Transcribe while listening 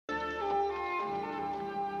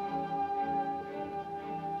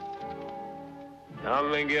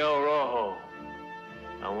I'm Miguel Rojo.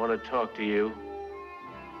 I want to talk to you.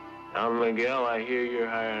 Now, Miguel, I hear you're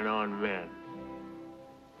hiring on men.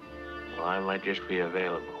 Well, I might just be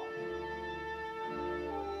available.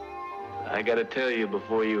 I gotta tell you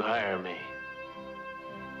before you hire me.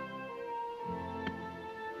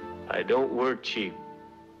 I don't work cheap.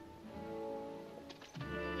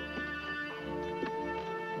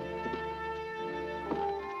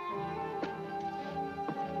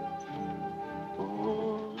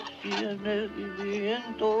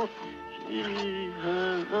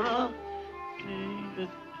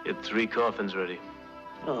 Get 3 coffins ready.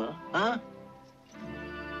 Huh?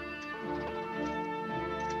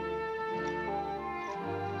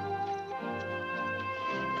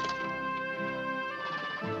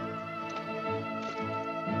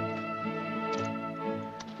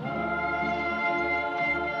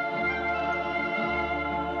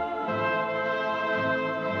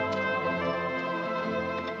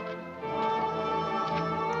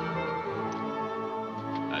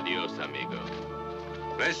 Adios, amigo.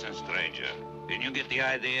 Listen, stranger. Didn't you get the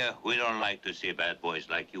idea? We don't like to see bad boys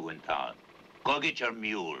like you in town. Go get your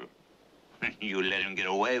mule. You let him get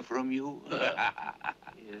away from you?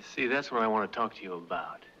 You see, that's what I want to talk to you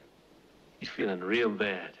about. He's feeling real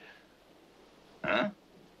bad. Huh?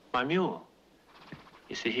 My mule.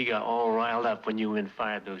 You see, he got all riled up when you men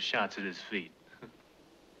fired those shots at his feet.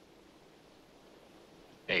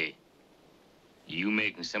 Hey, you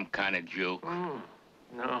making some kind of joke?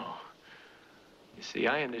 No. You see,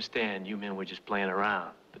 I understand you men were just playing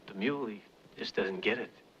around, but the mule, he just doesn't get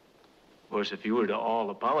it. Of course, if you were to all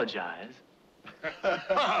apologize...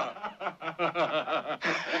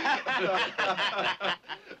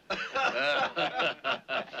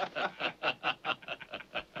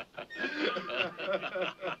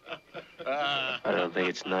 I don't think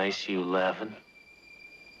it's nice, you laughing.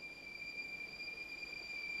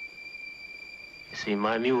 You see,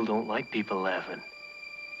 my mule don't like people laughing.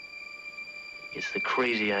 It's the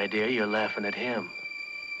crazy idea you're laughing at him.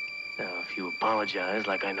 Now, if you apologize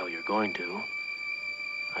like I know you're going to,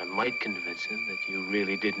 I might convince him that you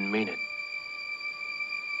really didn't mean it.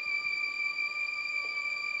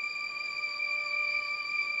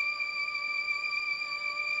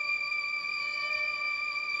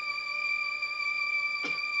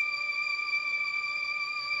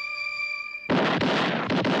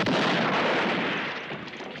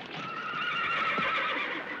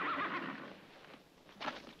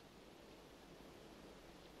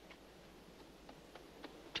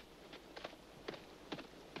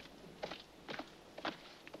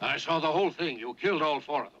 I saw the whole thing. You killed all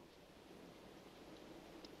 4 of them.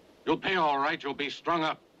 You'll pay all right. You'll be strung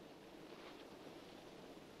up.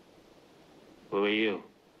 Who are you?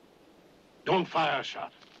 Don't fire a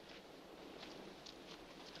shot.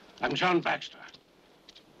 I'm John Baxter,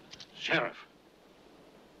 sheriff.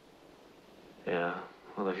 Yeah,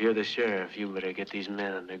 well, if you're the sheriff, you better get these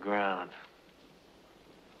men on the ground.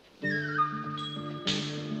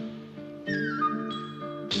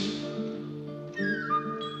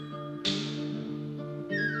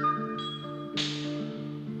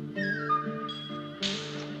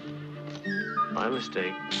 My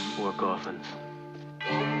mistake. 4 coffins.